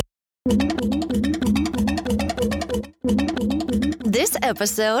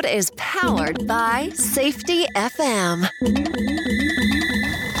episode is powered by Safety FM.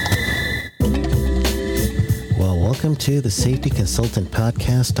 Well, welcome to the Safety Consultant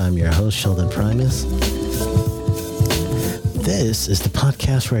Podcast. I'm your host, Sheldon Primus. This is the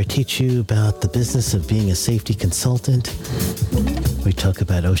podcast where I teach you about the business of being a safety consultant. We talk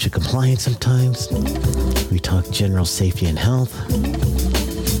about OSHA compliance sometimes. We talk general safety and health.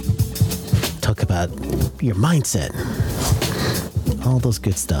 Talk about your mindset. All those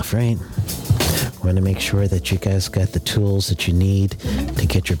good stuff, right? We want to make sure that you guys got the tools that you need to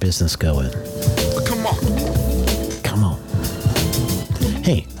get your business going. Come on.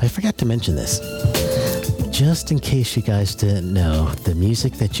 Hey, I forgot to mention this. Just in case you guys didn't know, the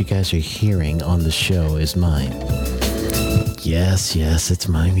music that you guys are hearing on the show is mine. Yes, it's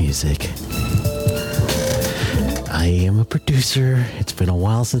my music. I am a producer. It's been a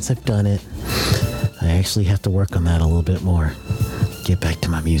while since I've done it. I actually have to work on that a little bit more. Get back to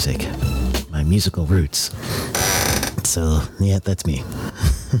my music, my musical roots. So, yeah, that's me.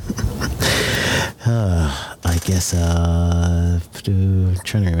 I guess, I'm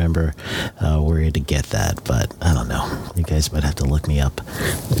trying to remember where to get that, but I don't know. You guys might have to look me up.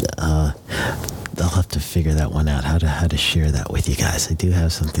 I'll have to figure that one out, how to share that with you guys. I do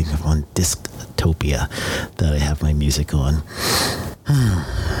have something on Disctopia that I have my music on.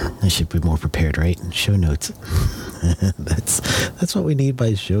 I should be more prepared, right? Show notes. That's what we need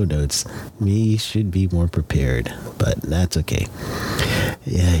by show notes. We should be more prepared, but that's okay.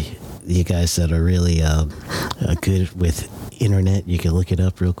 Yeah, you guys that are really good with internet, you can look it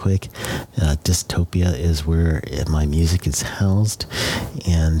up real quick. Dystopia is where my music is housed,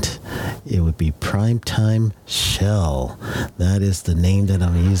 and it would be Primetime Shell. That is the name that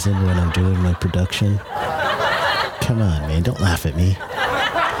I'm using when I'm doing my production. Come on, man, don't laugh at me.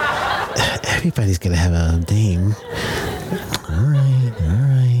 Everybody's gonna have a name. All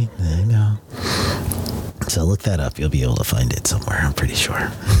right, I know. So look that up. You'll be able to find it somewhere, I'm pretty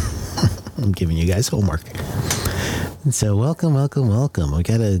sure. I'm giving you guys homework. So welcome. We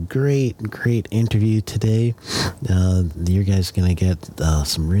got a great interview today. You guys are going to get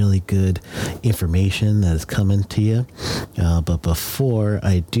some really good information that is coming to you. But before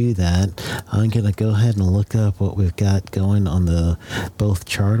I do that, I'm going to go ahead and look up what we've got going on the both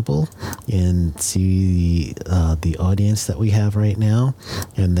Chartable and see the audience that we have right now.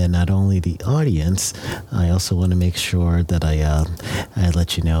 And then not only the audience, I also want to make sure that I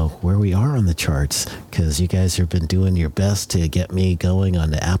let you know where we are on the charts, because you guys have been doing your best to get me going on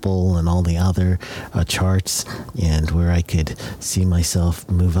the Apple and all the other charts, and where I could see myself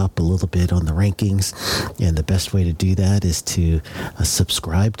move up a little bit on the rankings. And the best way to do that is to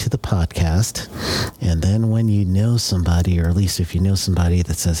subscribe to the podcast. And then when you know somebody, or at least if you know somebody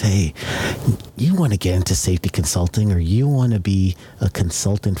that says, hey, you want to get into safety consulting, or you want to be a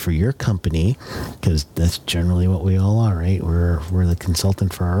consultant for your company, because that's generally what we all are, right? We're the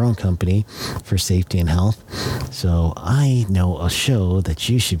consultant for our own company for safety and health. So I know a show that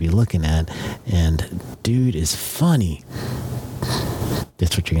you should be looking at, and dude is funny.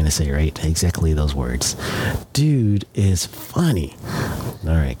 That's what you're going to say, right? Exactly those words. Dude is funny.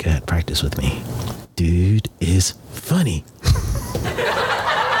 All right, go ahead, practice with me. Dude is funny. All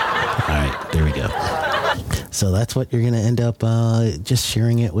right, there we go. So that's what you're going to end up just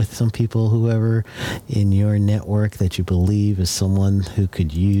sharing it with some people, whoever in your network that you believe is someone who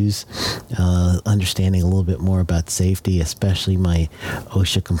could use understanding a little bit more about safety, especially my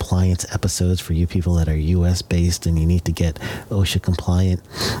OSHA compliance episodes for you people that are U.S. based and you need to get OSHA compliant.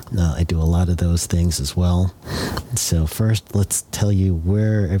 I do a lot of those things as well. So first, let's tell you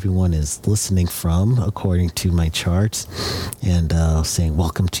where everyone is listening from according to my charts, and saying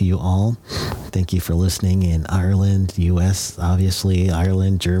welcome to you all. Thank you for listening in Ireland, U.S., obviously,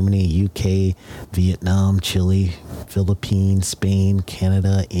 Ireland, Germany, UK, Vietnam, Chile, Philippines, Spain,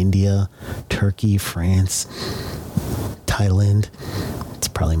 Canada, India, Turkey, France, Thailand. It's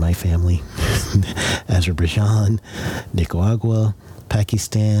probably my family. Azerbaijan, Nicaragua,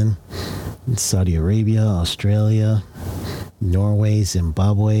 Pakistan, Saudi Arabia, Australia, Norway,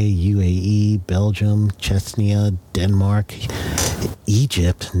 Zimbabwe, UAE, Belgium, Chechnya, Denmark,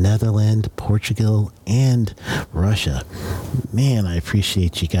 Egypt, Netherlands, Portugal, and Russia. Man, I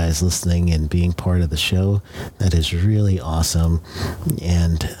appreciate you guys listening and being part of the show. That is really awesome.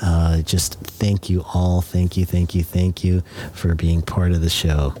 And just thank you all. Thank you for being part of the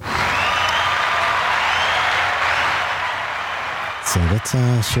show. So let's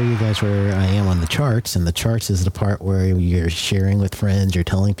show you guys where I am on the charts. And the charts is the part where you're sharing with friends, you're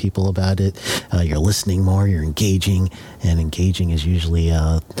telling people about it, you're listening more, you're engaging. And engaging is usually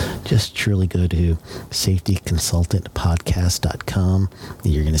just truly go to safetyconsultantpodcast.com.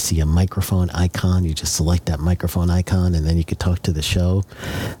 You're going to see a microphone icon. You just select that microphone icon, and then you can talk to the show.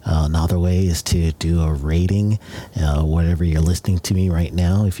 Another way is to do a rating, whatever you're listening to me right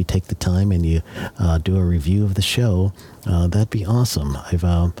now. If you take the time and you do a review of the show, that'd be awesome. I've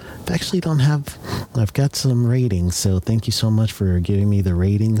got some ratings, so thank you so much for giving me the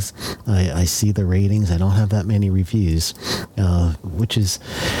ratings. I see the ratings. I don't have that many reviews, which is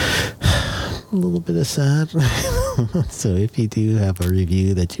a little bit of sad. So if you do have a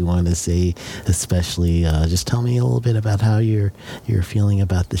review that you want to say, especially, just tell me a little bit about how you're feeling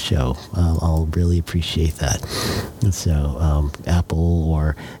about the show. I'll really appreciate that. And so Apple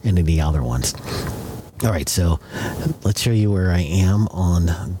or any of the other ones. All right, so let's show you where I am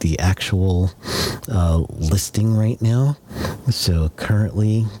on the actual listing right now. So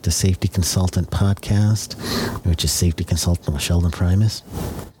currently, the Safety Consultant Podcast, which is Safety Consultant with Sheldon Primus.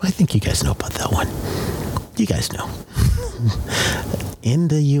 I think you guys know about that one. You guys know. In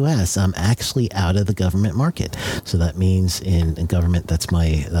the U.S., I'm actually out of the government market. So that means in government, that's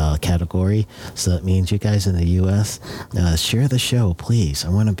my category. So that means you guys in the U.S., share the show, please. I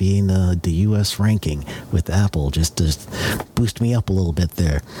want to be in the U.S. ranking with Apple, just to boost me up a little bit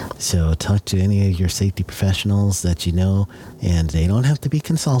there. So talk to any of your safety professionals that you know, and they don't have to be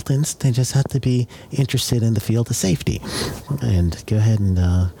consultants. They just have to be interested in the field of safety. And go ahead and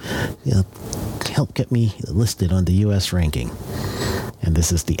help get me listed on the U.S. ranking. And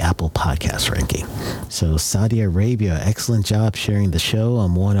this is the Apple Podcast ranking. So Saudi Arabia, excellent job sharing the show.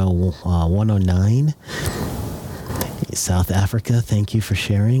 I'm 109. South Africa, thank you for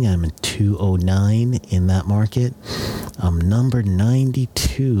sharing. I'm in 209 in that market. I'm number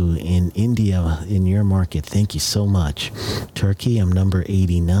 92 in India in your market. Thank you so much. Turkey, I'm number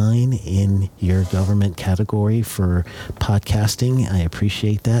 89 in your government category for podcasting. I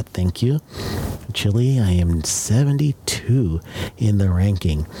appreciate that. Thank you. Chile, I am 72 in the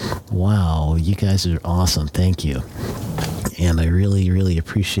ranking. Wow, you guys are awesome. Thank you. And I really, really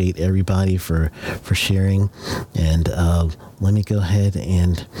appreciate everybody for sharing. And let me go ahead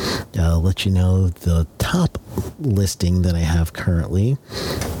and let you know the top listing that I have currently.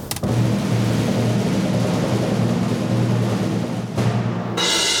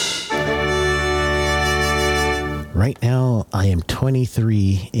 Right now, I am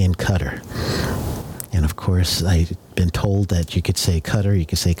 23 in Qatar. And of course, I've been told that you could say Qatar, you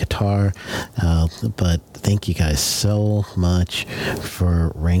could say Qatar, but thank you guys so much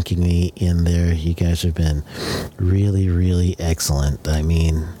for ranking me in there. You guys have been really, really excellent. I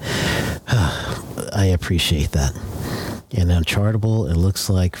mean, I appreciate that. And on Chartable, it looks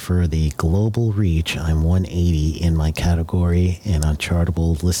like for the global reach, I'm 180 in my category. And on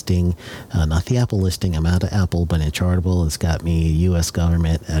Chartable listing, not the Apple listing, I'm out of Apple, but in Chartable, it's got me U.S.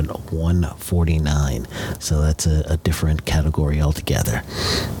 government at 149. So that's a different category altogether.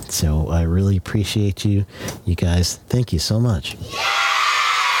 So I really appreciate you. You guys, thank you so much.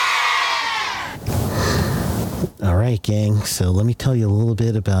 All right, gang. So let me tell you a little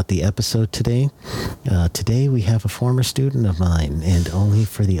bit about the episode today. Today we have a former student of mine, and only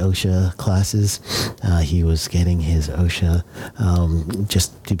for the OSHA classes. He was getting his OSHA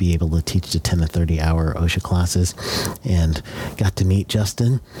just to be able to teach the 10 to 30 hour OSHA classes, and got to meet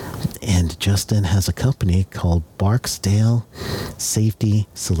Justin. And Justin has a company called Barksdale Safety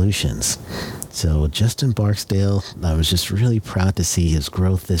Solutions. So Justin Barksdale, I was just really proud to see his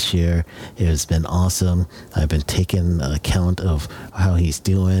growth this year. It has been awesome. I've been taking account of how he's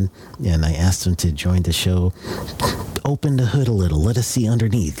doing, and I asked him to join the show. Open the hood a little. Let us see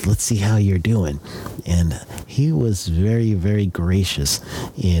underneath. Let's see how you're doing. And he was very, very gracious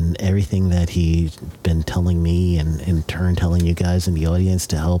in everything that he's been telling me, and in turn telling you guys in the audience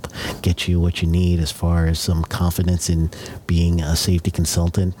to help get you what you need as far as some confidence in being a safety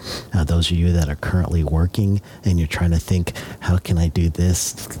consultant. Those of you that are currently working and you're trying to think, how can I do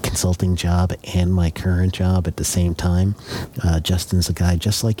this consulting job and my current job at the same time? Justin's a guy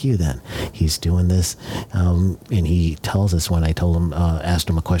just like you then. He's doing this, and he tells us, when I told him, asked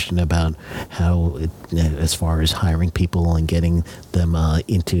him a question about how, as far as hiring people and getting them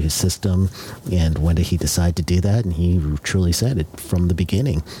into his system, and when did he decide to do that? And he truly said it from the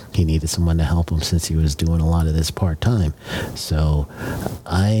beginning. He needed someone to help him since he was doing a lot of this part-time. So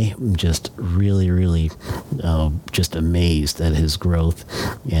I'm just really, really just amazed at his growth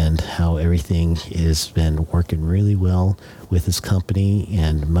and how everything has been working really well with his company,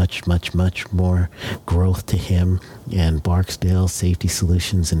 and much, much, much more growth to him and Barksdale Safety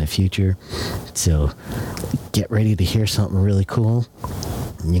Solutions in the future. So get ready to hear something really cool.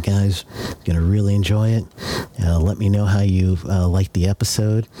 You guys are going to really enjoy it. Let me know how you like the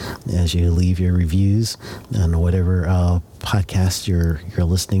episode as you leave your reviews on whatever podcast you're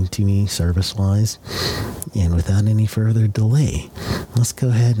listening to me service-wise. And without any further delay, let's go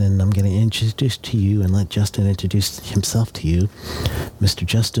ahead and I'm going to introduce to you and let Justin introduce himself to you, Mr.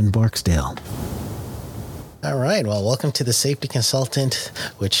 Justin Barksdale. All right. Well, welcome to the Safety Consultant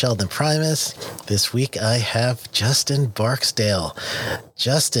with Sheldon Primus. This week I have Justin Barksdale.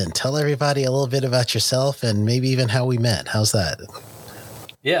 Justin, tell everybody a little bit about yourself and maybe even how we met. How's that?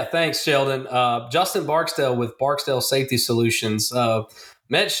 Yeah, thanks, Sheldon. Justin Barksdale with Barksdale Safety Solutions.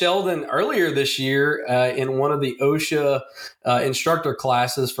 Met Sheldon earlier this year in one of the OSHA instructor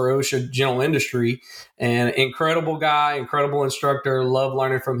classes for OSHA General Industry. And incredible guy, incredible instructor. Love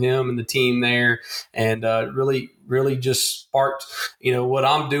learning from him and the team there. And really just sparked, what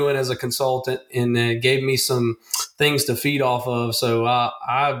I'm doing as a consultant, and gave me some things to feed off of. So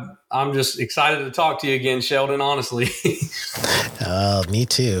I'm just excited to talk to you again, Sheldon, honestly. Me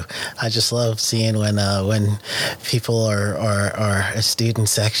too. I just love seeing when people are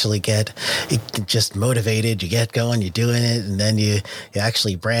students actually get just motivated. You get going, you're doing it, and then you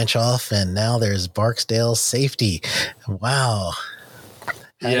actually branch off, and now there's Barksdale Safety. Wow.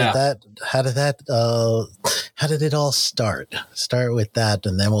 How did it all start? Start with that,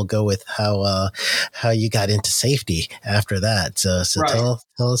 and then we'll go with how you got into safety after that. So right.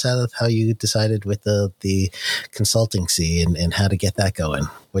 Tell us how you decided with the consultancy and how to get that going.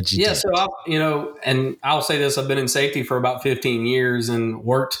 What did you do? So and I'll say this: I've been in safety for about 15 years and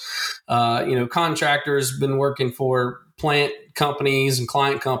worked, contractors, been working for plant companies and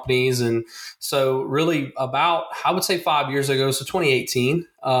client companies. And so really about, I would say 5 years ago, so 2018,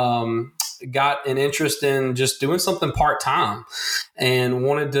 got an interest in just doing something part-time and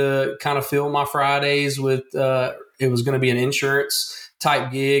wanted to kind of fill my Fridays with, it was going to be an insurance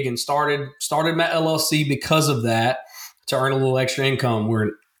type gig, and started my LLC because of that, to earn a little extra income. We're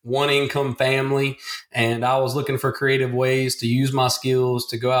an one income family, and I was looking for creative ways to use my skills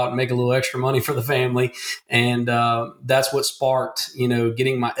to go out and make a little extra money for the family. And that's what sparked,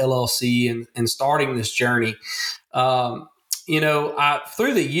 getting my LLC and starting this journey. Through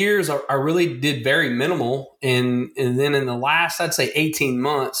the years, I really did very minimal. And then in the last, I'd say 18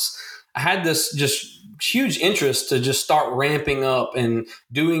 months, I had this just huge interest to just start ramping up and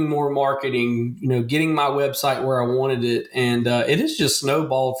doing more marketing, getting my website where I wanted it. And it has just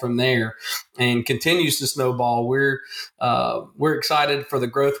snowballed from there and continues to snowball. We're excited for the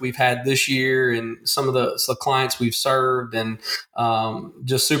growth we've had this year and some of the clients we've served, and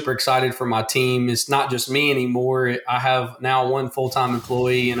just super excited for my team. It's not just me anymore. I have now one full-time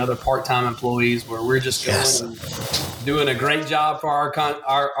employee and other part-time employees, where we're just going and doing a great job for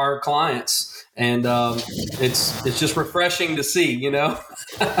our clients. And it's just refreshing to see,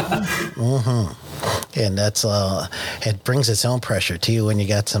 Mm-hmm. And that's it brings its own pressure too when you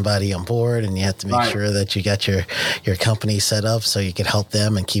got somebody on board, and you have to make sure that you got your company set up so you could help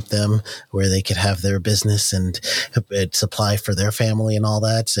them and keep them where they could have their business and supply for their family and all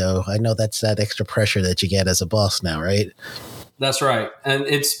that. So I know that's that extra pressure that you get as a boss now, right? That's right. And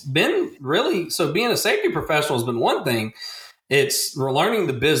it's been really, so being a safety professional has been one thing. It's learning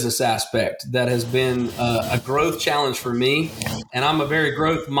the business aspect that has been a growth challenge for me. And I'm a very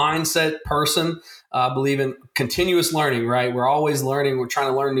growth mindset person. I believe in continuous learning, right? We're always learning. We're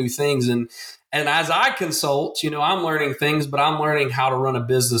trying to learn new things. And as I consult, I'm learning things, but I'm learning how to run a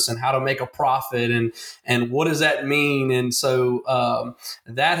business and how to make a profit and what does that mean? And so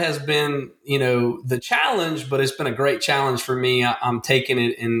that has been, the challenge, but it's been a great challenge for me. I'm taking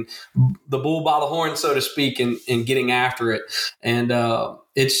it in the bull by the horn, so to speak, and getting after it. And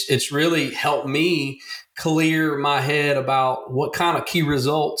it's really helped me clear my head about what kind of key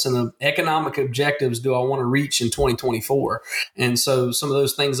results and the economic objectives do I want to reach in 2024. And so some of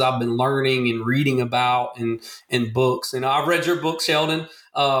those things I've been learning and reading about in books. I've read your book, Sheldon.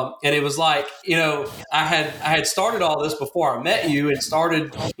 And it was like, I had started all this before I met you, and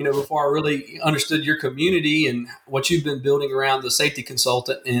started, before I really understood your community and what you've been building around the safety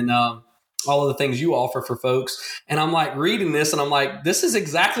consultant and all of the things you offer for folks. And I'm like reading this and I'm like, this is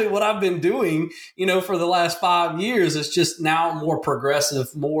exactly what I've been doing, for the last 5 years. It's just now more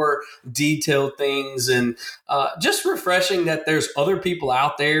progressive, more detailed things, and just refreshing that there's other people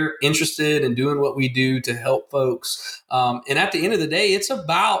out there interested in doing what we do to help folks. And at the end of the day, it's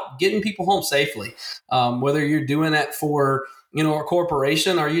about getting people home safely. Whether you're doing that for a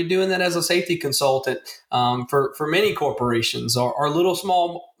corporation? Are you doing that as a safety consultant for many corporations or little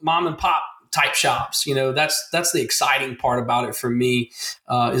small mom and pop type shops? That's the exciting part about it for me,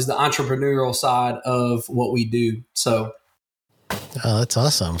 is the entrepreneurial side of what we do. So. Oh, that's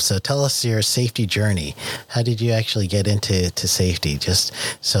awesome. So tell us your safety journey. How did you actually get into safety? Just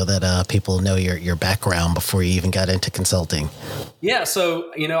so that people know your background before you even got into consulting. Yeah.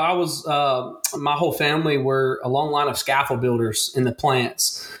 So, I was, my whole family were a long line of scaffold builders in the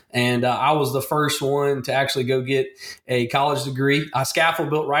plants. And I was the first one to actually go get a college degree. I scaffold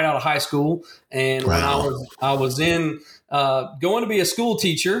built right out of high school. And Wow. when I was in going to be a school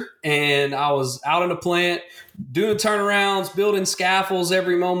teacher, and I was out in the plant doing turnarounds, building scaffolds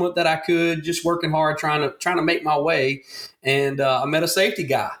every moment that I could, just working hard, trying to make my way. And I met a safety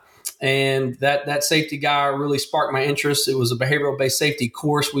guy. And that safety guy really sparked my interest. It was a behavioral based safety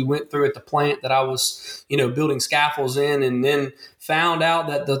course we went through at the plant that I was, building scaffolds in, and then found out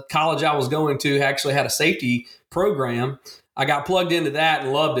that the college I was going to actually had a safety program. I got plugged into that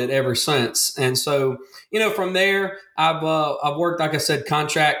and loved it ever since. And so, from there, I've worked, like I said,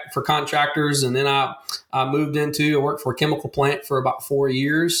 contract for contractors, and then I worked for a chemical plant for about 4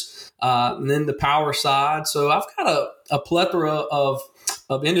 years, and then the power side. So I've got a plethora of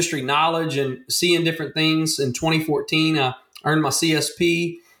industry knowledge and seeing different things. In 2014, I earned my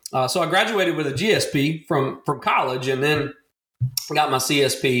CSP. So I graduated with a GSP from college, and then got my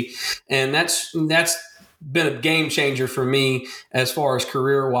CSP, and that's been a game changer for me as far as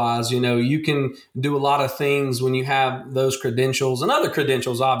career wise. You can do a lot of things when you have those credentials and other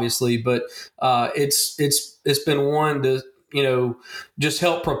credentials, obviously, but it's been one to just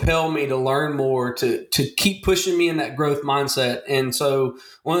help propel me to learn more, to keep pushing me in that growth mindset. And so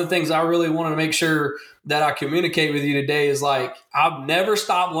one of the things I really want to make sure that I communicate with you today is, like, I've never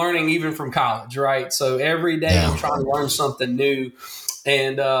stopped learning, even from college, right? So every day I'm trying to learn something new.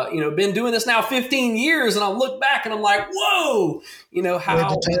 And, been doing this now 15 years, and I look back and I'm like, whoa, how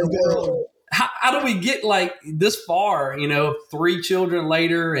do we get like this far, 3 children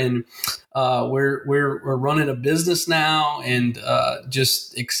later, and we're running a business now, and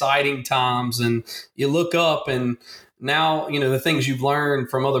just exciting times. And you look up, and now, the things you've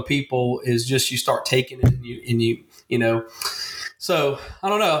learned from other people is just, you start taking it, and you so I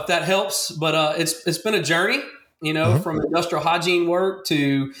don't know if that helps, but it's been a journey. From industrial hygiene work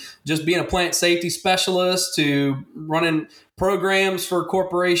to just being a plant safety specialist to running programs for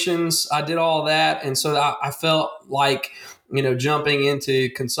corporations. I did all that. And so I felt like, jumping into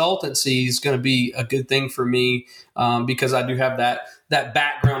consultancy is going to be a good thing for me, because I do have that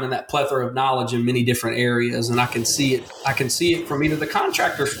background and that plethora of knowledge in many different areas. And I can see it from either the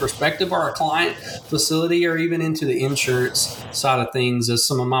contractor's perspective or a client facility, or even into the insurance side of things, as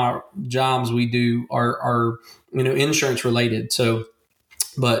some of my jobs we do are insurance related. So,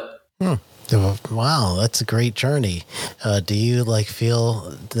 but. Wow, that's a great journey. Do you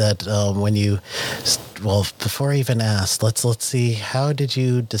feel that when you, before I even ask, let's see, how did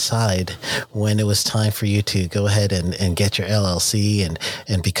you decide when it was time for you to go ahead and get your LLC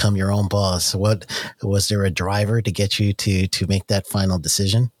and become your own boss? What was there a driver to get you to make that final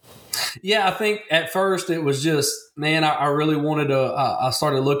decision? Yeah, I think at first it was just, man, I really wanted to, I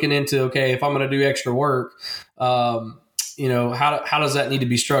started looking into, okay, if I'm going to do extra work, how does that need to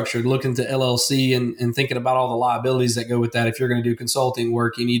be structured? Looking to LLC and thinking about all the liabilities that go with that. If you're going to do consulting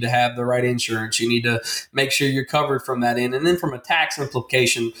work, you need to have the right insurance. You need to make sure you're covered from that end. And then from a tax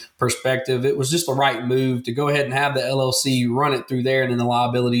implication perspective, it was just the right move to go ahead and have the LLC, run it through there, and then the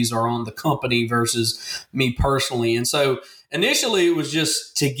liabilities are on the company versus me personally. And so initially it was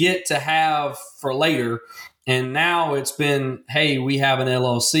just to get to have for later. And now it's been, hey, we have an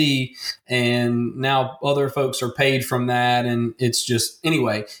LLC, and now other folks are paid from that. And it's just,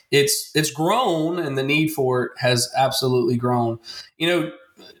 anyway, it's grown, and the need for it has absolutely grown.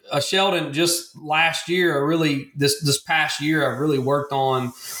 Sheldon, just last year, this past year, I've really worked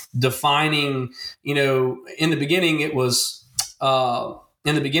on defining, in the beginning it was all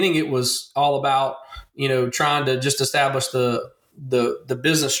about, trying to just establish the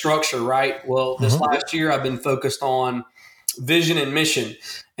business structure, right? Well, this last year I've been focused on vision and mission,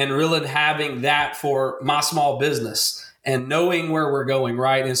 and really having that for my small business and knowing where we're going,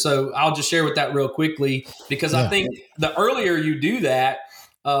 right? And so I'll just share with that real quickly, because I think the earlier you do that,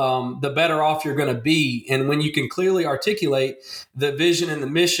 the better off you're going to be. And when you can clearly articulate the vision and the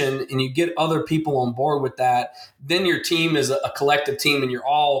mission, and you get other people on board with that, then your team is a collective team, and you're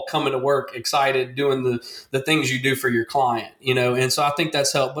all coming to work excited, doing the things you do for your client, And so I think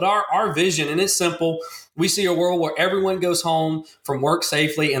that's helped. But our vision, and it's simple. We see a world where everyone goes home from work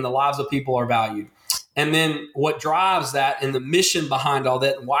safely, and the lives of people are valued. And then what drives that and the mission behind all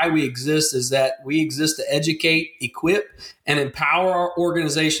that and why we exist is that we exist to educate, equip, and empower our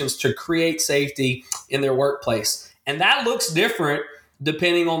organizations to create safety in their workplace. And that looks different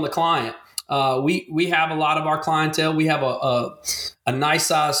depending on the client. We have a lot of our clientele. We have a nice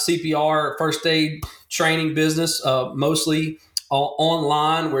size CPR first aid training business, mostly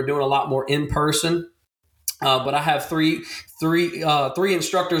online. We're doing a lot more in person. But I have three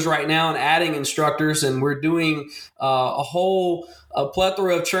instructors right now and adding instructors, and we're doing a whole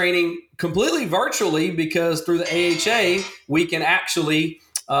plethora of training completely virtually because through the AHA, we can actually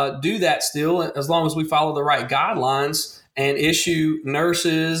do that still as long as we follow the right guidelines and issue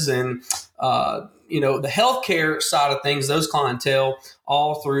nurses and the healthcare side of things, those clientele,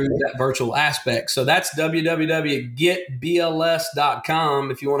 all through that virtual aspect. So that's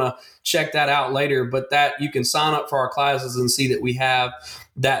www.getbls.com if you want to check that out later. But that you can sign up for our classes and see that we have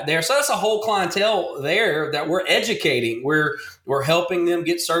that there. So that's a whole clientele there that we're educating. We're helping them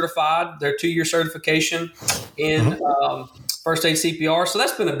get certified, their 2-year certification in first aid CPR. So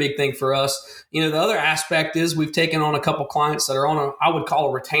that's been a big thing for us. The other aspect is we've taken on a couple clients that are on I would call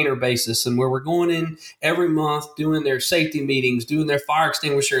a retainer basis, and where we're going in every month, doing their safety meetings, doing their fire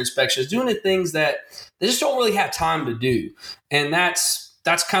extinguisher inspections, doing the things that they just don't really have time to do. And that's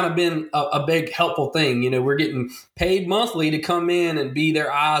kind of been a big helpful thing. We're getting paid monthly to come in and be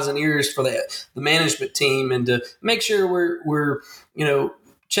their eyes and ears for the management team and to make sure we're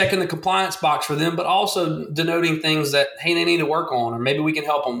checking the compliance box for them, but also denoting things that, hey, they need to work on, or maybe we can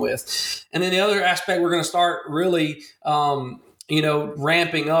help them with. And then the other aspect we're going to start really,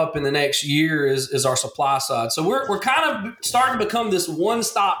 ramping up in the next year is our supply side. So we're kind of starting to become this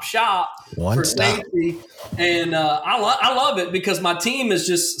one-stop shop for safety. And I love it because my team is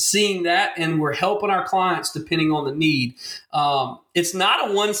just seeing that, and we're helping our clients depending on the need. It's not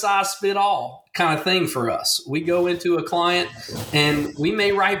a one-size-fit-all kind of thing for us. We go into a client and we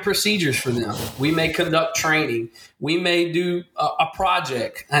may write procedures for them. We may conduct training. We may do a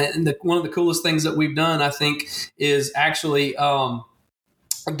project. And one of the coolest things that we've done, I think, is actually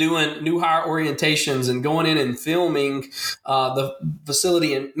doing new hire orientations and going in and filming the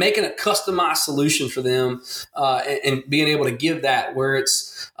facility and making a customized solution for them and being able to give that where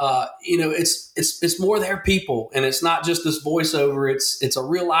it's it's more their people, and it's not just this voiceover. It's a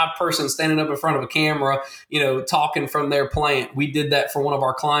real live person standing up in front of a camera, talking from their plant. We did that for one of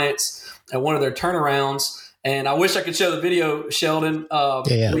our clients at one of their turnarounds. And I wish I could show the video, Sheldon.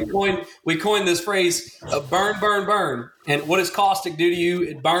 We coined this phrase, burn, burn, burn. And what does caustic do to you?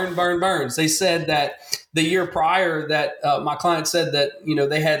 It burns. They said that the year prior that my client said that,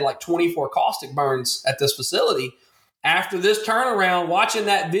 they had like 24 caustic burns at this facility. After this turnaround, watching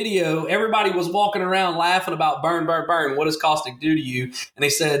that video, everybody was walking around laughing about burn, burn, burn. What does caustic do to you? And they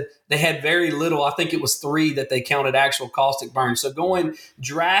said they had very little. I think it was 3 that they counted actual caustic burns. So going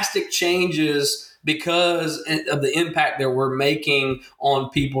drastic changes because of the impact that we're making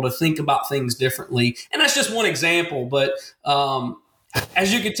on people to think about things differently. And that's just one example. But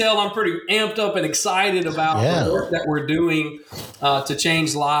as you can tell, I'm pretty amped up and excited about the work that we're doing to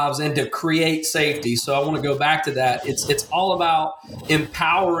change lives and to create safety. So I want to go back to that. It's all about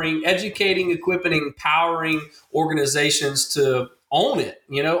empowering, educating, equipping, empowering organizations to own it,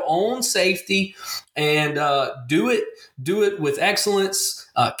 own safety and do it with excellence,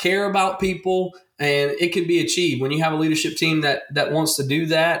 care about people. And it can be achieved when you have a leadership team that wants to do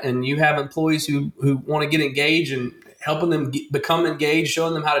that, and you have employees who want to get engaged and helping them become engaged,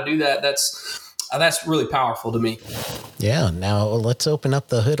 showing them how to do that. That's really powerful to me. Yeah. Now let's open up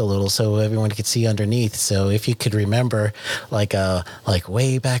the hood a little so everyone can see underneath. So if you could remember, like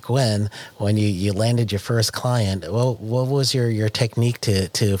way back when you landed your first client, what was your technique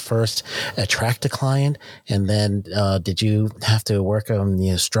to first attract a client, and then did you have to work on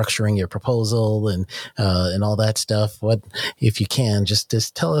structuring your proposal and all that stuff? What, if you can,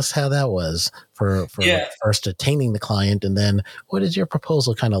 just tell us how that was for first attaining the client, and then what did your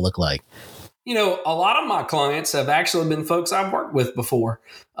proposal kind of look like? A lot of my clients have actually been folks I've worked with before,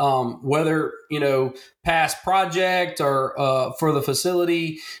 whether, past project or for the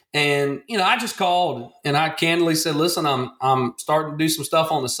facility. And, I just called and I candidly said, listen, I'm starting to do some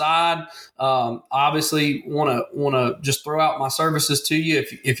stuff on the side. Obviously want to just throw out my services to you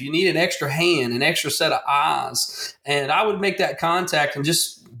if you need an extra hand, an extra set of eyes. And I would make that contact and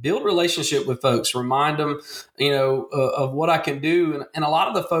just build relationship with folks, remind them, of what I can do. And a lot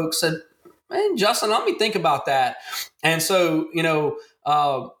of the folks said, man, Justin, let me think about that. And so,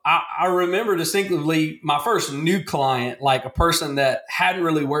 I remember distinctively my first new client, like a person that hadn't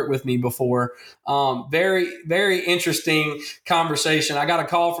really worked with me before. Very, very interesting conversation. I got a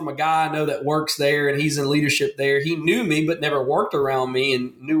call from a guy I know that works there, and he's in leadership there. He knew me, but never worked around me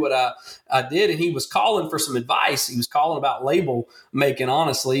and knew what I did. And he was calling for some advice. He was calling about label making,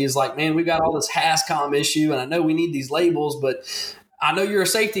 honestly. He's like, man, we've got all this HASCOM issue, and I know we need these labels, but I know you're a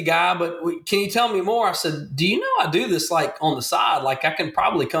safety guy, but can you tell me more? I said, do you know I do this like on the side? Like I can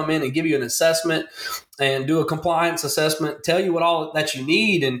probably come in and give you an assessment and do a compliance assessment, tell you what all that you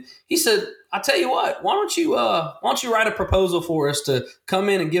need. And he said, I tell you what, why don't you write a proposal for us to come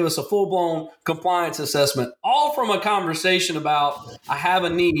in and give us a full blown compliance assessment, all from a conversation about I have a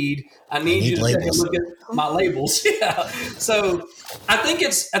need. I need you to take a look at my labels. Yeah. So I think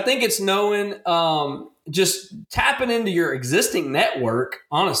it's knowing, just tapping into your existing network,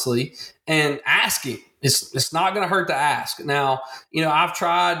 honestly, and asking. It's not going to hurt to ask. Now, I've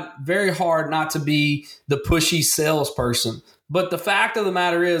tried very hard not to be the pushy salesperson, but the fact of the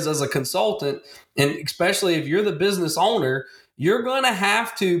matter is, as a consultant, and especially if you're the business owner, you're going to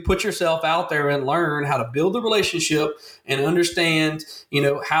have to put yourself out there and learn how to build the relationship and understand,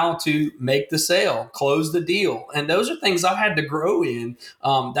 how to make the sale, close the deal. And those are things I've had to grow in.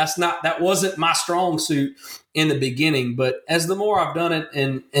 That wasn't my strong suit in the beginning, but as the more I've done it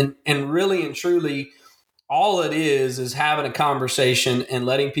and really and truly, all it is having a conversation and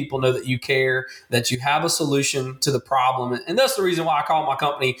letting people know that you care, that you have a solution to the problem. And that's the reason why I call my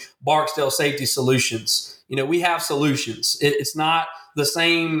company Barksdale Safety Solutions. We have solutions. It's not the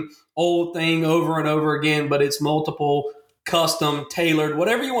same old thing over and over again, but it's multiple custom, tailored,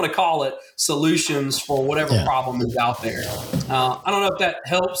 whatever you want to call it, solutions for whatever problem is out there. I don't know if that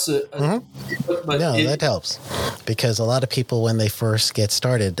helps. But that helps, because a lot of people, when they first get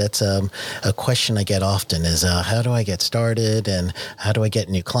started, that's a question I get often is, how do I get started and how do I get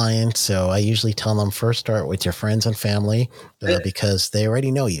new clients? So I usually tell them, first start with your friends and family, because they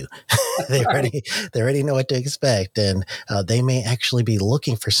already know you. they already know what to expect, and they may actually be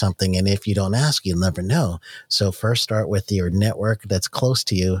looking for something. And if you don't ask, you'll never know. So first start with your network that's close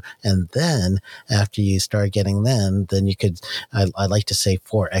to you. And then after you start getting them, then you could, I like to say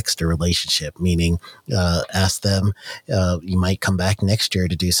 4X the relationship, meaning ask them, you might come back next year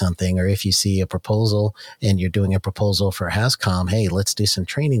to do something. Or if you see a proposal and you're doing a proposal for HASCOM, hey, let's do some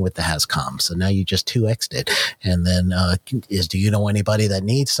training with the HASCOM. So now you just 2X'd it. And then do you know anybody that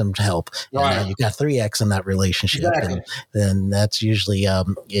needs some help? Right. And you got 3X in that relationship. Exactly. And then that's usually,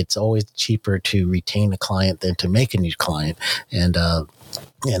 it's always cheaper to retain a client than to make a new client. And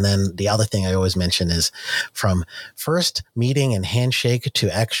then the other thing I always mention is, from first meeting and handshake to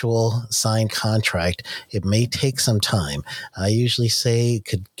actual signed contract, it may take some time. I usually say it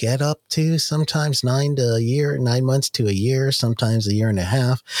could get up to sometimes 9 months to a year, sometimes a year and a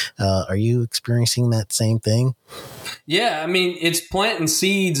half. Are you experiencing that same thing? Yeah, I mean, it's planting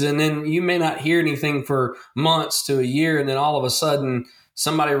seeds, and then you may not hear anything for months to a year, and then all of a sudden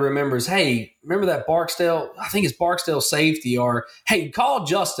somebody remembers, hey, remember that Barksdale? I think it's Barksdale Safety, or hey, call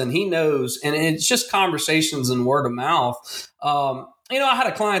Justin, he knows. And it's just conversations and word of mouth. I had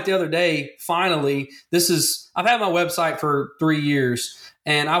a client the other day, finally, I've had my website for 3 years,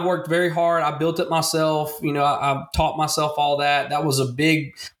 and I worked very hard. I built it myself. I taught myself all that. That was a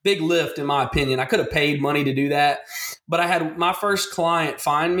big, big lift, in my opinion. I could have paid money to do that, but I had my first client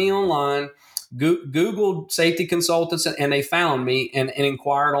find me online, Googled safety consultants, and they found me and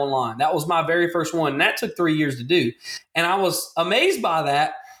inquired online. That was my very first one. And that took 3 years to do. And I was amazed by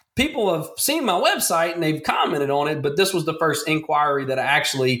that. People have seen my website and they've commented on it, but this was the first inquiry that I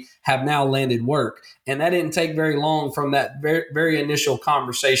actually have now landed work. And that didn't take very long from that very, very initial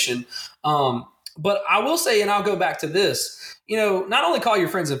conversation. But I will say, and I'll go back to this, not only call your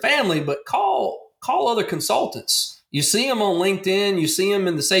friends and family, but call other consultants. You see them on LinkedIn, you see them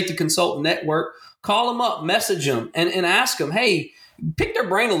in the Safety Consultant Network, call them up, message them, and ask them, hey, pick their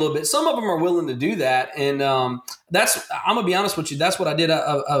brain a little bit. Some of them are willing to do that. And I'm going to be honest with you, that's what I did.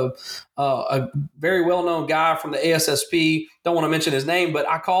 A very well-known guy from the ASSP, don't want to mention his name, but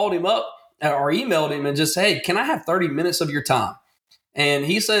I called him up or emailed him and just said, hey, can I have 30 minutes of your time? And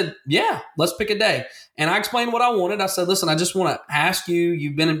he said, yeah, let's pick a day. And I explained what I wanted. I said, listen, I just want to ask you,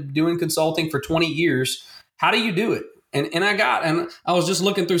 you've been doing consulting for 20 years. How do you do it? And I was just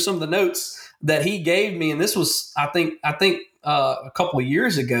looking through some of the notes that he gave me. And this was, I think a couple of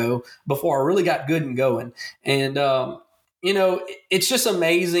years ago, before I really got good and going. And, it's just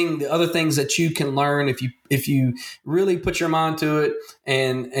amazing the other things that you can learn if you really put your mind to it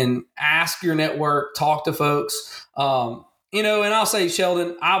and ask your network, talk to folks. And I'll say,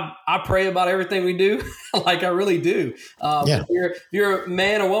 Sheldon, I pray about everything we do. Like I really do. Yeah. If you're a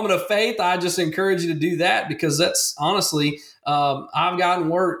man or woman of faith, I just encourage you to do that, because that's honestly, I've gotten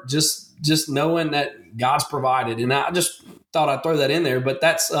work just knowing that God's provided. And I just thought I'd throw that in there, but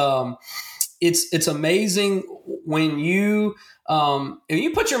that's, it's amazing when if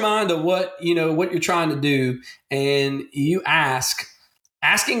you put your mind to what you're trying to do, and you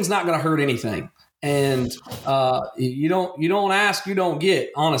asking's not going to hurt anything. And you don't ask, you don't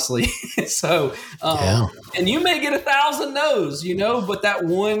get, honestly. So, and you may get 1,000 no's, but that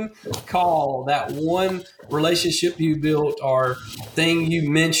one call, that one relationship you built or thing you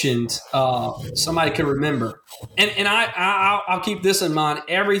mentioned, somebody can remember. And I'll keep this in mind.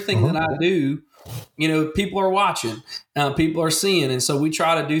 Everything that I do, people are watching, people are seeing. And so we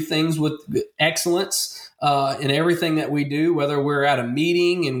try to do things with excellence in everything that we do, whether we're at a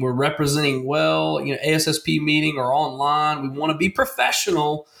meeting and we're representing well, ASSP meeting or online. We want to be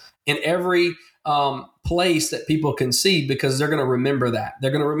professional in every place that people can see, because they're going to remember that.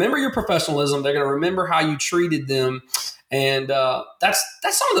 They're going to remember your professionalism. They're going to remember how you treated them. And that's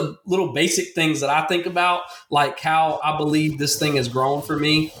some of the little basic things that I think about, like how I believe this thing has grown for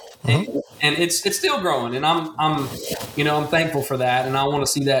me. And it's still growing, and I'm thankful for that, and I want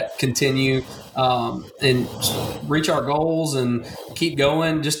to see that continue and reach our goals and keep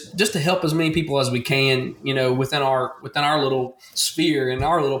going, just to help as many people as we can, within our little sphere, in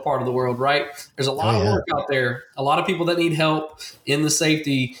our little part of the world. Right? There's a lot of work out there, a lot of people that need help in the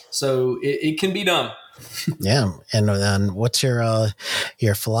safety, so it can be done. Yeah. And what's your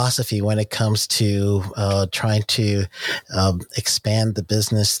philosophy when it comes to trying to expand the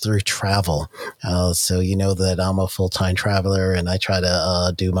business through travel? So that I'm a full-time traveler, and I try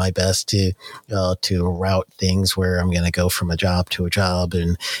to do my best to route things where I'm going to go from a job to a job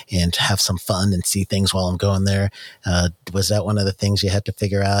and have some fun and see things while I'm going there. Was that one of the things you had to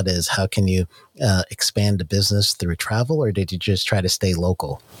figure out, is how can you expand the business through travel, or did you just try to stay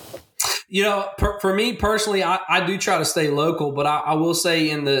local? For me personally, I do try to stay local, but I will say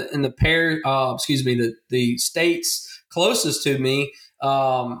in the states closest to me,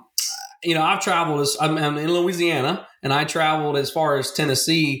 I've traveled I'm in Louisiana, and I traveled as far as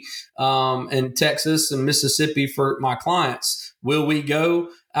Tennessee, and Texas and Mississippi for my clients. Will we go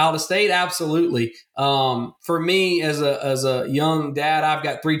out of state? Absolutely. For me as a young dad, I've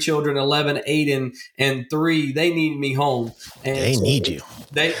got 3 children, 11, 8, and 3. They need me home. And they need you.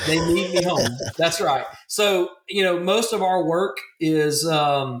 They need me home. That's right. So, most of our work is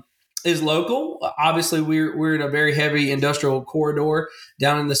local. Obviously, we're in a very heavy industrial corridor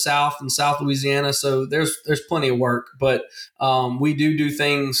down in the South and South Louisiana. So there's plenty of work, but we do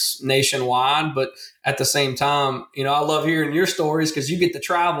things nationwide. But at the same time, I love hearing your stories, because you get to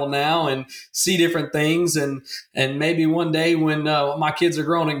travel now and see different things. And maybe one day when my kids are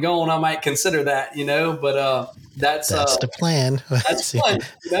grown and gone, I might consider that, but that's the plan. That's fun,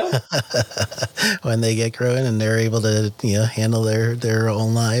 when they get growing and they're able to, handle their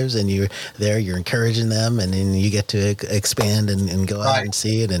own lives, and you're encouraging them, and then you get to expand and go out and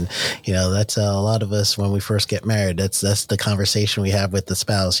see it. And, that's a lot of us when we first get married, that's the conversation we have with the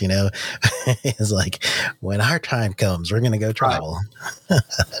spouse, it's like, when our time comes, we're going to go travel. Right.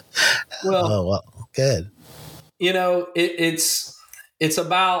 Well, good. It's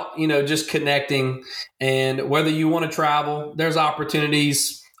about, just connecting, and whether you want to travel, there's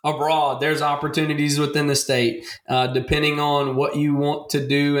opportunities abroad, there's opportunities within the state, depending on what you want to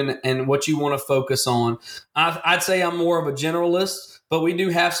do and what you want to focus on. I'd say I'm more of a generalist, but we do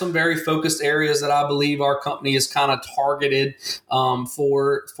have some very focused areas that I believe our company is kind of targeted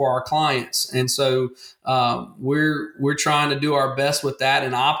for our clients. And so we're trying to do our best with that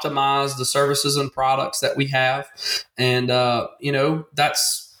and optimize the services and products that we have. And,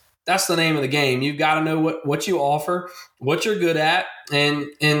 that's the name of the game. You've got to know what you offer, what you're good at, and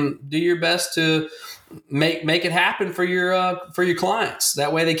do your best to make it happen for your clients.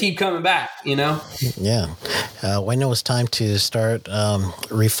 That way they keep coming back, Yeah. When it was time to start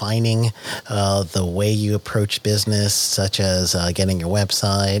refining the way you approach business, such as getting your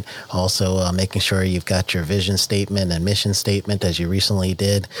website, also making sure you've got your vision statement and mission statement, as you recently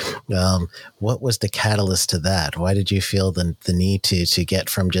did. What was the catalyst to that? Why did you feel the need to get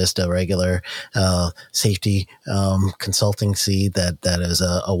from just a regular safety consultancy that is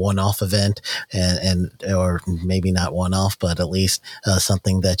a one-off event and or maybe not one-off, but at least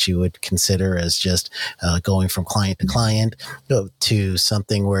something that you would consider as just going from client to client to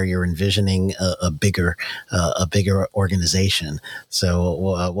something where you're envisioning a bigger organization? So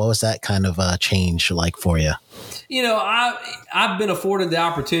what was that kind of change like for you? I've been afforded the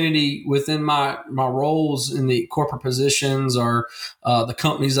opportunity within my roles in the corporate positions or the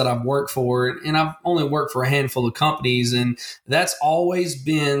companies that I've worked for, and I've only worked for a handful of companies, and that's always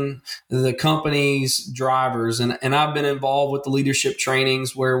been the company's drivers. And I've been involved with the leadership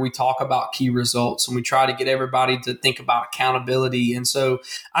trainings where we talk about key results and we try to get everybody to think about accountability. And so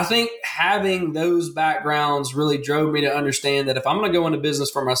I think having those backgrounds really drove me to understand that if I'm going to go into business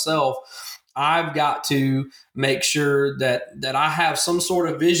for myself, I've got to make sure that I have some sort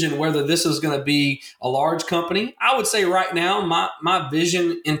of vision, whether this is going to be a large company. I would say right now, my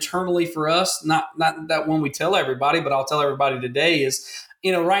vision internally for us, not that one we tell everybody, but I'll tell everybody today is,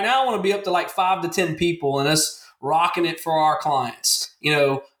 right now I want to be up to like 5 to 10 people and us rocking it for our clients,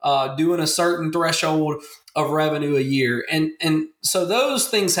 doing a certain threshold of revenue a year. And so those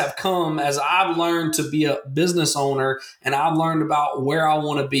things have come as I've learned to be a business owner and I've learned about where I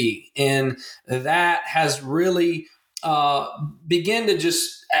want to be. And that has really begun to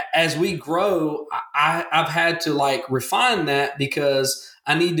just, as we grow, I've had to like refine that because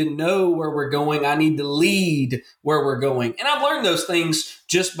I need to know where we're going. I need to lead where we're going. And I've learned those things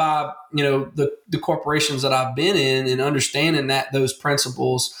just by, the corporations that I've been in and understanding those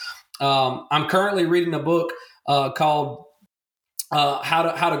principles. I'm currently reading a book called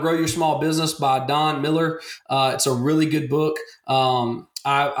How to Grow Your Small Business by Don Miller. It's a really good book.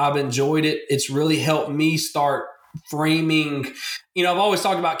 I've enjoyed it. It's really helped me start framing. I've always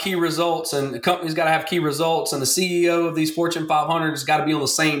talked about key results, and the company's got to have key results, and the CEO of these Fortune 500 has got to be on the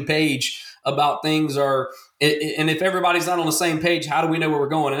same page about things. And if everybody's not on the same page, how do we know where we're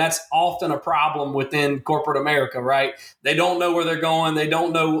going? And that's often a problem within corporate America, right? They don't know where they're going. They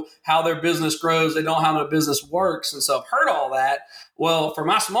don't know how their business grows. They don't know how their business works. And so I've heard all that. Well, for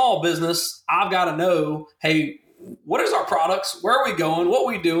my small business, I've got to know, hey, what is our products? Where are we going? What are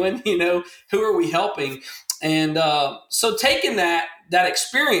we doing? Who are we helping? And so taking that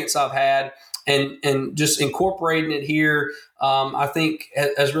experience I've had and just incorporating it here, I think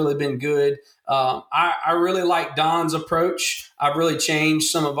has really been good. I really like Don's approach. I've really changed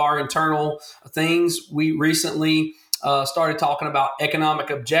some of our internal things. We recently started talking about economic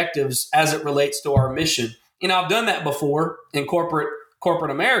objectives as it relates to our mission. I've done that before in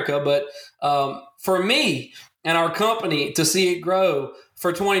corporate America, but for me and our company to see it grow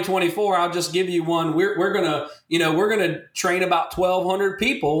for 2024, I'll just give you one. We're gonna train about 1,200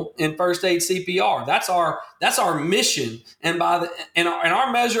 people in first aid CPR. That's our mission. And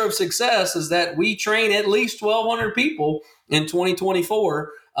our measure of success is that we train at least 1,200 people in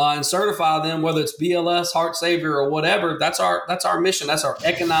 2024 and certify them, whether it's BLS, Heart Savior, or whatever. That's our mission. That's our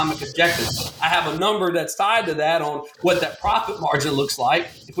economic objective. I have a number that's tied to that on what that profit margin looks like.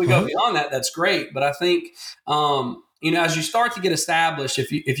 If we go beyond that, that's great. But I think as you start to get established,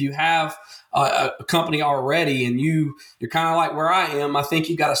 if you have a company already and you're kind of like where I am, I think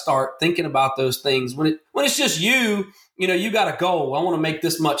you got to start thinking about those things. When it's just you got a goal. I want to make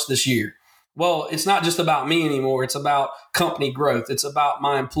this much this year. Well, it's not just about me anymore. It's about company growth. It's about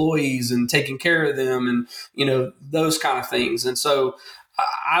my employees and taking care of them and, those kind of things. And so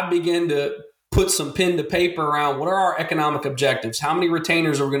I began to put some pen to paper around what are our economic objectives? How many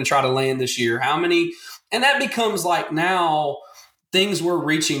retainers are we going to try to land this year? How many? And that becomes like now things we're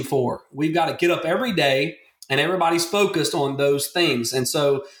reaching for. We've got to get up every day and everybody's focused on those things. And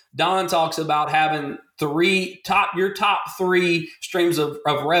so Don talks about having your top three streams of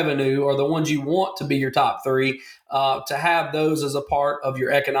revenue, or the ones you want to be your top three, to have those as a part of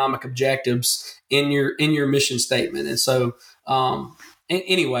your economic objectives in your mission statement. And so,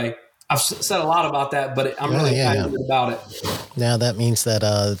 anyway, I've said a lot about that, but I'm really excited about it. Now that means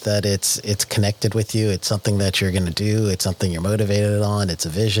that it's connected with you. It's something that you're going to do. It's something you're motivated on. It's a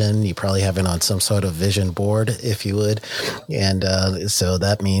vision. You probably have it on some sort of vision board, if you would. And so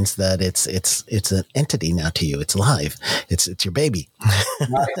that means that it's an entity now to you. It's live. It's your baby,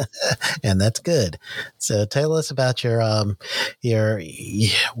 right. And that's good. So tell us about your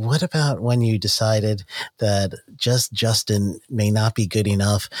what about when you decided that just Justin may not be good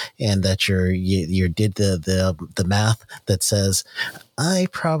enough, and that you did the math that says, I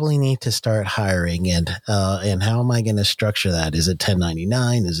probably need to start hiring, and how am I going to structure that? Is it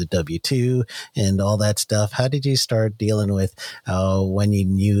 1099? Is it W-2 and all that stuff? How did you start dealing with when you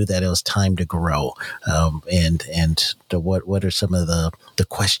knew that it was time to grow? What are some of the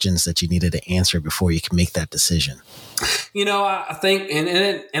questions that you needed to answer before you can make that decision? I think,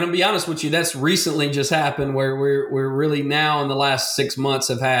 and I'll be honest with you, that's recently just happened where we're really now in the last 6 months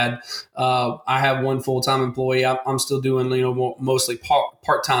have had, I have one full-time employee. I'm still doing, mostly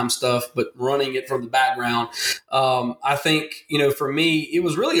part-time stuff, but running it from the background. I think, for me, it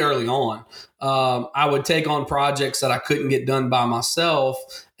was really early on. I would take on projects that I couldn't get done by myself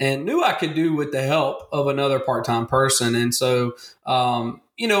and knew I could do with the help of another part-time person. And so,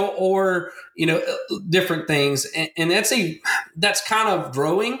 different things. And that's kind of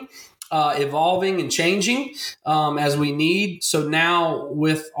growing, evolving and changing as we need. So now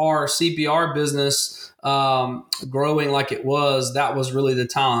with our CPR business growing like it was, that was really the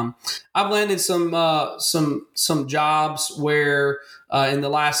time. I've landed some jobs where in the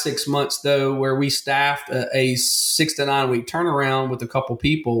last 6 months, though, where we staffed a 6 to 9 week turnaround with a couple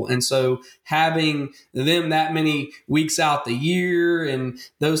people. And so having them that many weeks out the year and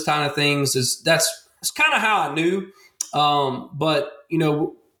those kind of things that's kind of how I knew. But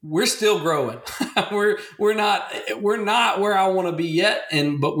we're still growing. we're not where I want to be yet.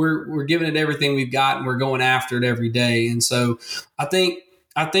 But we're giving it everything we've got, and we're going after it every day. And so I think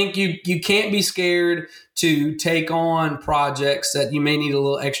you can't be scared to take on projects that you may need a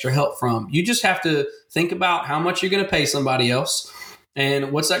little extra help from. You just have to think about how much you're going to pay somebody else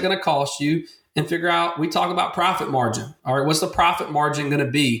and what's that going to cost you, and figure out, we talk about profit margin. All right, what's the profit margin going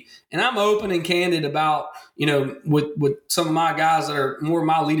to be? And I'm open and candid about, with some of my guys that are more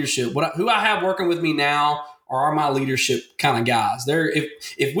my leadership, who I have working with me now are my leadership kind of guys.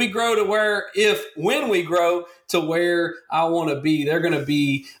 If we grow to when we grow to where I want to be, they're going to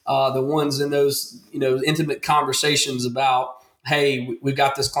be the ones in those, intimate conversations about, hey, we've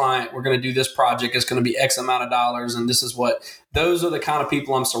got this client, we're going to do this project, it's going to be X amount of dollars, and this is what. Those are the kind of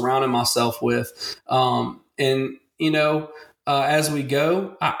people I'm surrounding myself with. As we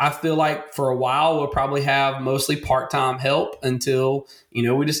go, I feel like for a while we'll probably have mostly part-time help until,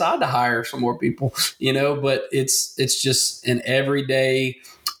 we decide to hire some more people, but it's just an everyday,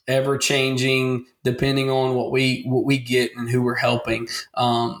 ever changing, depending on what we get and who we're helping.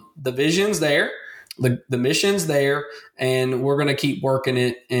 The vision's there. The mission's there, and we're going to keep working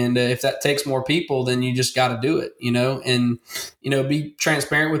it. And if that takes more people, then you just got to do it, and, be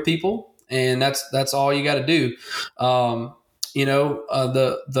transparent with people. And that's all you got to do. The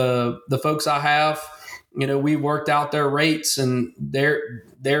folks I have, we worked out their rates, and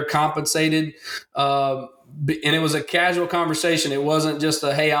they're compensated. And it was a casual conversation. It wasn't just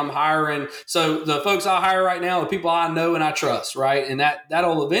hey, I'm hiring. So the folks I hire right now, the people I know and I trust, right? And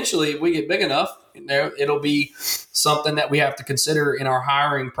that'll eventually, if we get big enough, it'll be something that we have to consider in our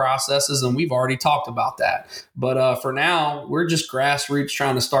hiring processes. And we've already talked about that. But for now, we're just grassroots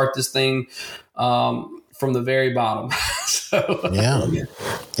trying to start this thing from the very bottom. Yeah,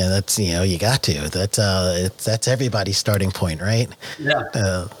 that's, you got to, that's everybody's starting point, right?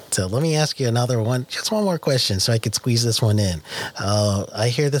 Yeah. So let me ask you another one, just one more question so I could squeeze this one in. I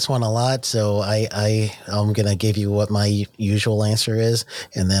hear this one a lot, so I'm going to give you what my usual answer is,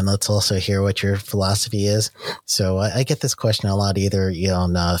 and then let's also hear what your philosophy is. So I get this question a lot, either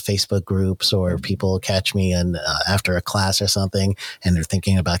on Facebook groups, or people catch me after a class or something, and they're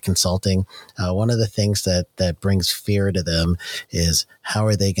thinking about consulting. One of the things that brings fear to them is, how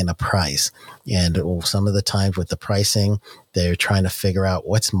are they going to price? And some of the times with the pricing, they're trying to figure out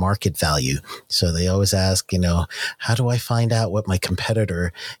what's market value. So they always ask, how do I find out what my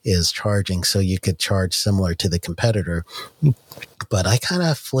competitor is charging so you could charge similar to the competitor? But I kind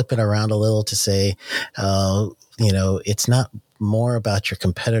of flip it around a little to say, it's not more about your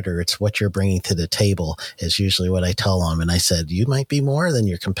competitor. It's what you're bringing to the table is usually what I tell them. And I said, you might be more than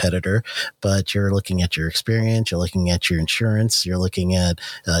your competitor, but you're looking at your experience, you're looking at your insurance, you're looking at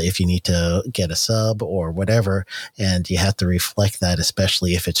if you need to get a sub or whatever. And you have to reflect that,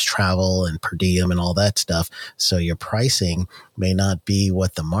 especially if it's travel and per diem and all that stuff. So your pricing may not be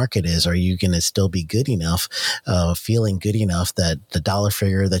what the market is. Are you going to still be good enough, feeling good enough that the dollar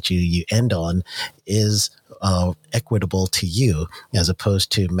figure that you end on is equitable to you, as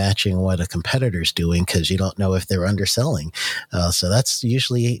opposed to matching what a competitor's doing, because you don't know if they're underselling. So that's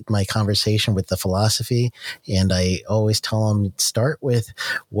usually my conversation with the philosophy. And I always tell them, start with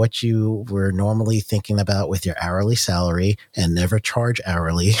what you were normally thinking about with your hourly salary, and never charge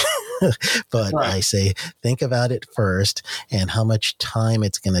hourly. But right. I say, think about it first, and how much time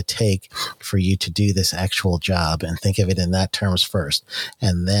it's going to take for you to do this actual job, and think of it in that terms first,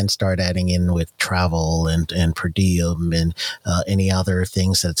 and then start adding in with travel and per diem and any other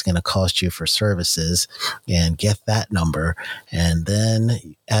things that's going to cost you for services, and get that number, and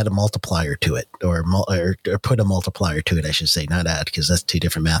then add a multiplier to it, or put a multiplier to it, I should say, not add, because that's two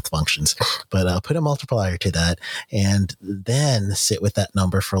different math functions, but put a multiplier to that, and then sit with that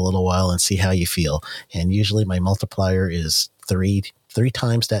number for a little while and see how you feel. And usually my multiplier is 3 three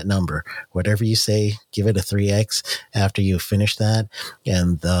times that number. Whatever you say, give it a 3x after you finish that.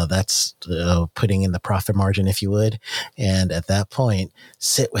 And that's putting in the profit margin, if you would. And at that point,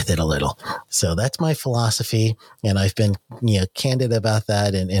 sit with it a little. So that's my philosophy. And I've been candid about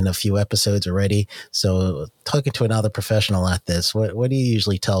that in a few episodes already. So talking to another professional at this, what do you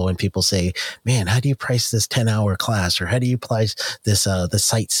usually tell when people say, man, how do you price this 10-hour class? Or how do you price this the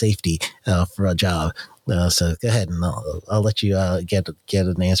site safety for a job? So go ahead, and I'll let you get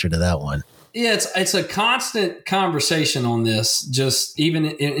an answer to that one. Yeah, it's a constant conversation on this, just even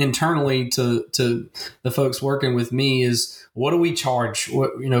internally to the folks working with me is, what do we charge,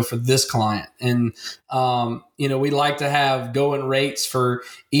 for this client? And, we like to have going rates for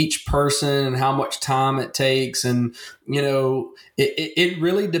each person and how much time it takes. And, it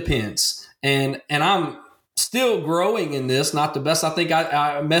really depends. And I'm still growing in this, not the best. I think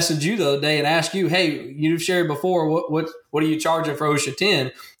I messaged you the other day and asked you, hey, you've shared before, what are you charging for OSHA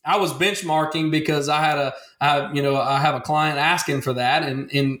 10? I was benchmarking because I have a client asking for that.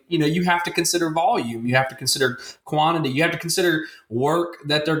 And you have to consider volume. You have to consider quantity. You have to consider work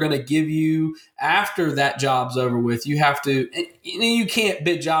that they're going to give you after that job's over with. You have to, you can't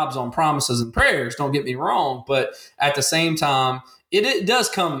bid jobs on promises and prayers. Don't get me wrong. But at the same time, it does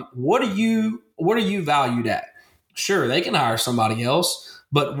come, what are you valued at? Sure, they can hire somebody else,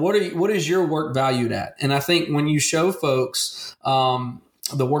 but what is your work valued at? And I think when you show folks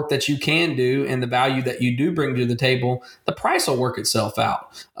the work that you can do and the value that you do bring to the table, the price will work itself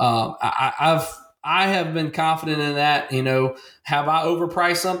out. I have been confident in that. Have I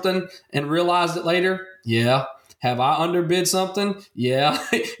overpriced something and realized it later? Yeah. Have I underbid something? Yeah.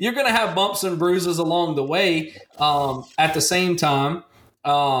 You're going to have bumps and bruises along the way. At the same time,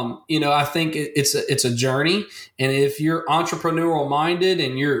 I think it's a journey. And if you're entrepreneurial minded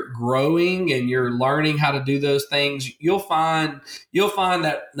and you're growing and you're learning how to do those things, you'll find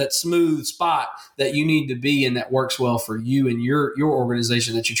that smooth spot that you need to be in that works well for you and your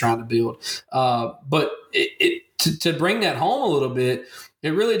organization that you're trying to build. But to bring that home a little bit,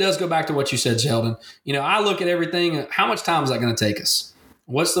 it really does go back to what you said, Sheldon. I look at everything. How much time is that going to take us?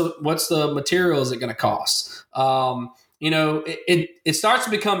 What's the material is it going to cost? It starts to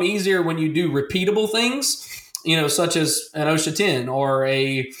become easier when you do repeatable things, such as an OSHA 10 or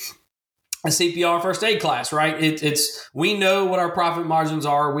a CPR first aid class, right? We know what our profit margins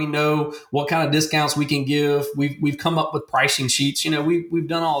are. We know what kind of discounts we can give. We've come up with pricing sheets. We've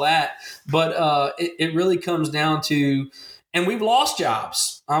done all that, but it really comes down to, and we've lost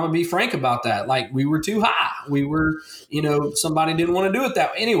jobs. I'm gonna be frank about that. Like, we were too high. We were, somebody didn't want to do it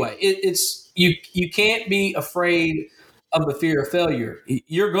that way. Anyway, you can't be afraid of the fear of failure.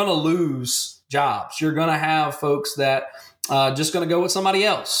 You're going to lose jobs. You're going to have folks that just going to go with somebody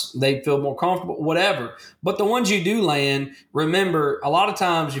else. They feel more comfortable, whatever. But the ones you do land, remember, a lot of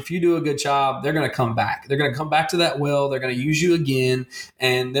times if you do a good job, they're going to come back. They're going to come back to that well. They're going to use you again,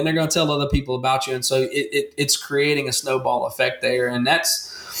 and then they're going to tell other people about you. And so it's creating a snowball effect there. And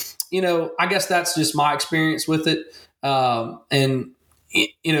that's, I guess that's just my experience with it.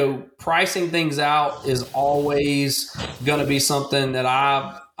 Pricing things out is always going to be something that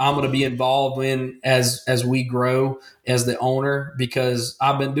I'm going to be involved in as we grow as the owner, because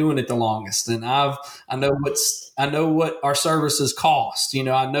I've been doing it the longest, and I know what our services cost.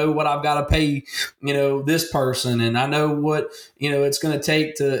 I know what I've got to pay, this person, and I know what, it's going to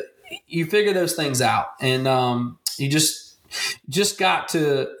take to, you figure those things out. And you just got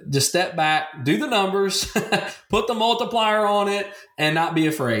to step back, do the numbers, put the multiplier on it, and not be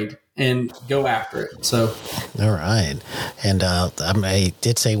afraid and go after it. So, all right. And I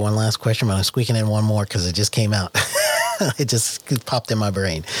did say one last question, but I'm squeaking in one more because it just came out. It just popped in my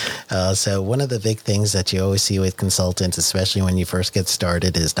brain. So one of the big things that you always see with consultants, especially when you first get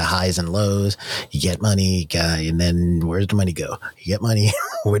started, is the highs and lows. You get money, and then where's the money go? You get money,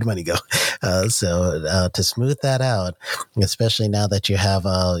 where'd the money go? So to smooth that out, especially now that you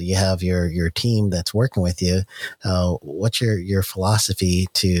have your team that's working with you, what's your philosophy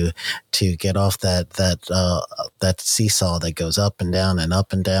to get off that seesaw that goes up and down and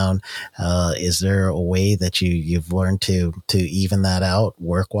up and down? Is there a way that you've learned to even that out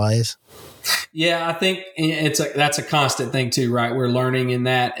work-wise? Yeah, I think that's a constant thing too, right? We're learning in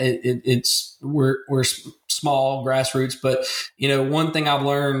that we're small grassroots, but one thing I've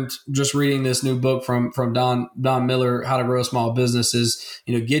learned just reading this new book from Don Miller, How to Grow a Small Business, is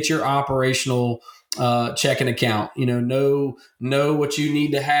get your operational checking account. Know what you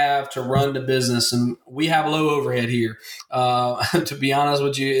need to have to run the business. And we have low overhead here. To be honest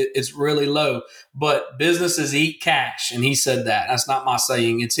with you, it's really low. But businesses eat cash, and he said that. That's not my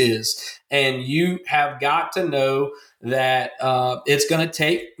saying; it's his. And you have got to know that it's going to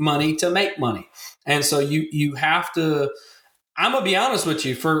take money to make money, and so you have to. I'm gonna be honest with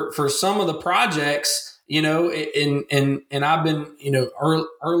you. For some of the projects, and I've been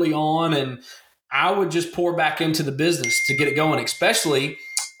early on, and I would just pour back into the business to get it going, especially,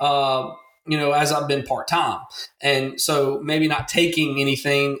 as I've been part-time. And so maybe not taking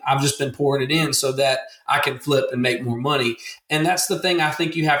anything, I've just been pouring it in so that I can flip and make more money. And that's the thing I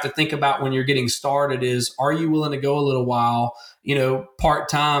think you have to think about when you're getting started is, are you willing to go a little while,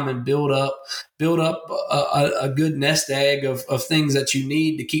 part-time and build up a good nest egg of things that you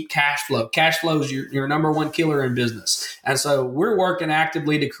need to keep cash flow. Cash flow is your number one killer in business. And so we're working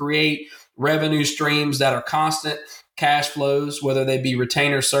actively to create revenue streams that are constant cash flows, whether they be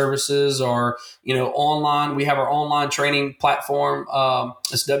retainer services or, online. We have our online training platform.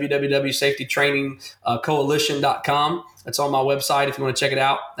 It's www.safetytrainingcoalition.com. It's on my website if you want to check it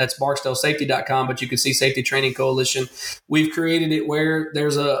out. That's barksdalesafety.com, but you can see Safety Training Coalition. We've created it where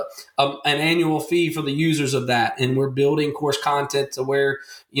there's an annual fee for the users of that, and we're building course content to where,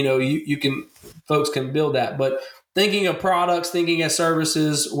 folks can build that. But thinking of products, thinking of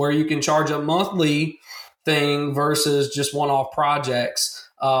services where you can charge a monthly thing versus just one-off projects.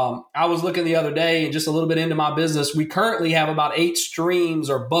 I was looking the other day and just a little bit into my business. We currently have about 8 streams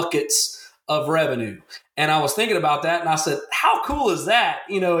or buckets of revenue. And I was thinking about that and I said, how cool is that?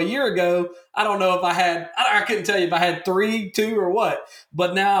 A year ago, I don't know if I couldn't tell you if I had 3, 2 or what,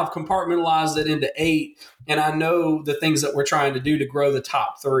 but now I've compartmentalized it into 8 and I know the things that we're trying to do to grow the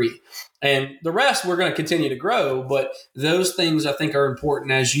top 3. And the rest we're going to continue to grow, but those things I think are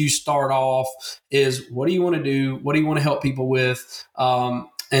important as you start off is what do you want to do? What do you want to help people with?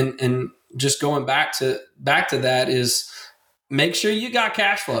 And just going back to that is make sure you got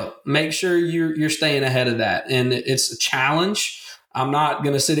cash flow. Make sure you're staying ahead of that. And it's a challenge. I'm not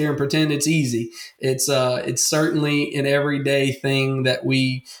going to sit here and pretend it's easy. It's certainly an everyday thing that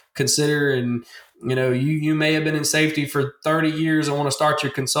we consider. And you may have been in safety for 30 years and want to start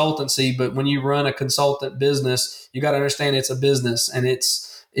your consultancy, but when you run a consultant business, you got to understand it's a business and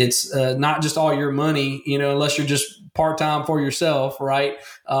it's not just all your money, unless you're just part-time for yourself, right?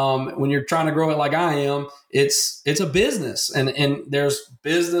 When you're trying to grow it like I am, it's a business and there's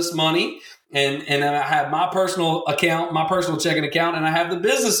business money. And I have my personal account, my personal checking account, and I have the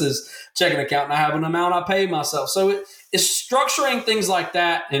business's checking account, and I have an amount I pay myself. So it's structuring things like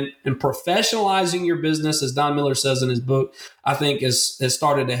that and professionalizing your business, as Don Miller says in his book, I think has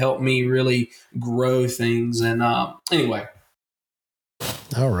started to help me really grow things. And anyway.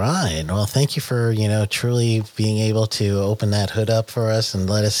 All right. Well, thank you for, truly being able to open that hood up for us and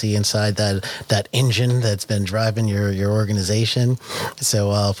let us see inside that engine that's been driving your organization.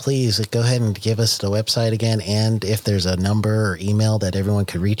 So please go ahead and give us the website again. And if there's a number or email that everyone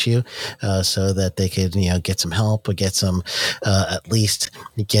could reach you so that they could, get some help or get some, at least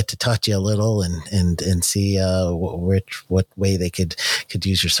get to talk to you a little and see what way they could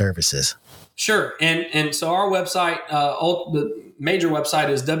use your services. Sure. And so our website, the major website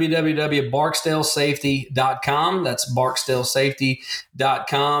is www.barksdalesafety.com. That's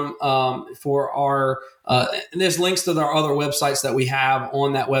barksdalesafety.com for our, and there's links to our other websites that we have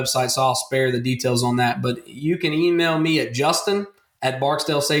on that website. So I'll spare the details on that, but you can email me at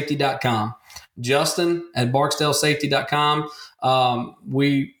justin@barksdalesafety.com. justin@barksdalesafety.com.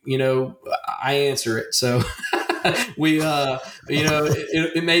 I answer it. So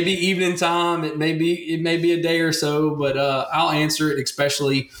it may be evening time. It may be a day or so, but I'll answer it,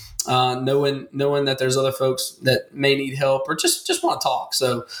 especially knowing that there's other folks that may need help or just want to talk.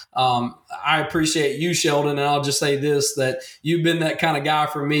 So I appreciate you, Sheldon, and I'll just say this, that you've been that kind of guy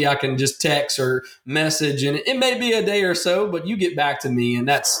for me. I can just text or message, and it may be a day or so, but you get back to me, and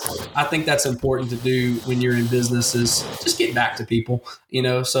I think that's important to do when you're in business, is just get back to people,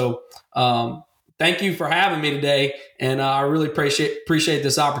 so thank you for having me today, and I really appreciate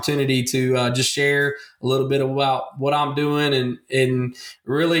this opportunity to just share a little bit about what I'm doing, and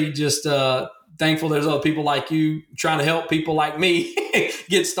really just thankful there's other people like you trying to help people like me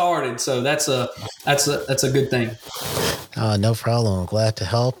get started. So that's a good thing. No problem. I'm glad to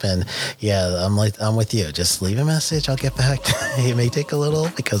help. And yeah, I'm with you. Just leave a message. I'll get back. It may take a little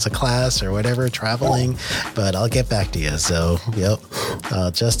because of class or whatever, traveling, but I'll get back to you. So, yep.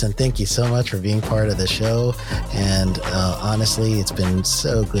 Justin, thank you so much for being part of the show. And honestly, it's been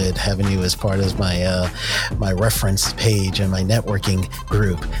so good having you as part of my reference page and my networking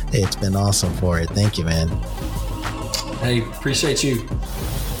group. It's been awesome for it. Thank you, man. Hey, appreciate you.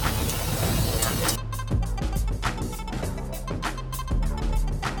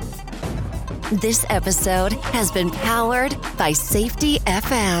 This episode has been powered by Safety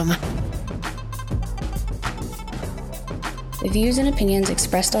FM. The views and opinions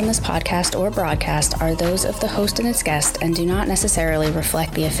expressed on this podcast or broadcast are those of the host and its guest and do not necessarily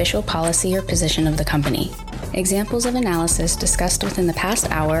reflect the official policy or position of the company. Examples of analysis discussed within the past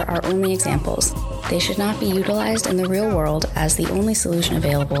hour are only examples. They should not be utilized in the real world as the only solution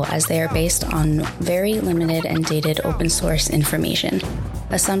available, as they are based on very limited and dated open source information.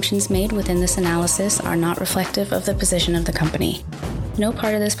 Assumptions made within this analysis are not reflective of the position of the company. No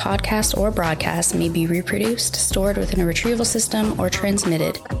part of this podcast or broadcast may be reproduced, stored within a retrieval system, or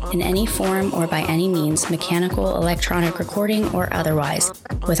transmitted in any form or by any means, mechanical, electronic recording, or otherwise,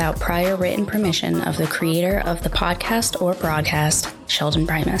 without prior written permission of the creator of the podcast or broadcast, Sheldon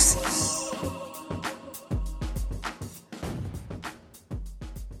Primus.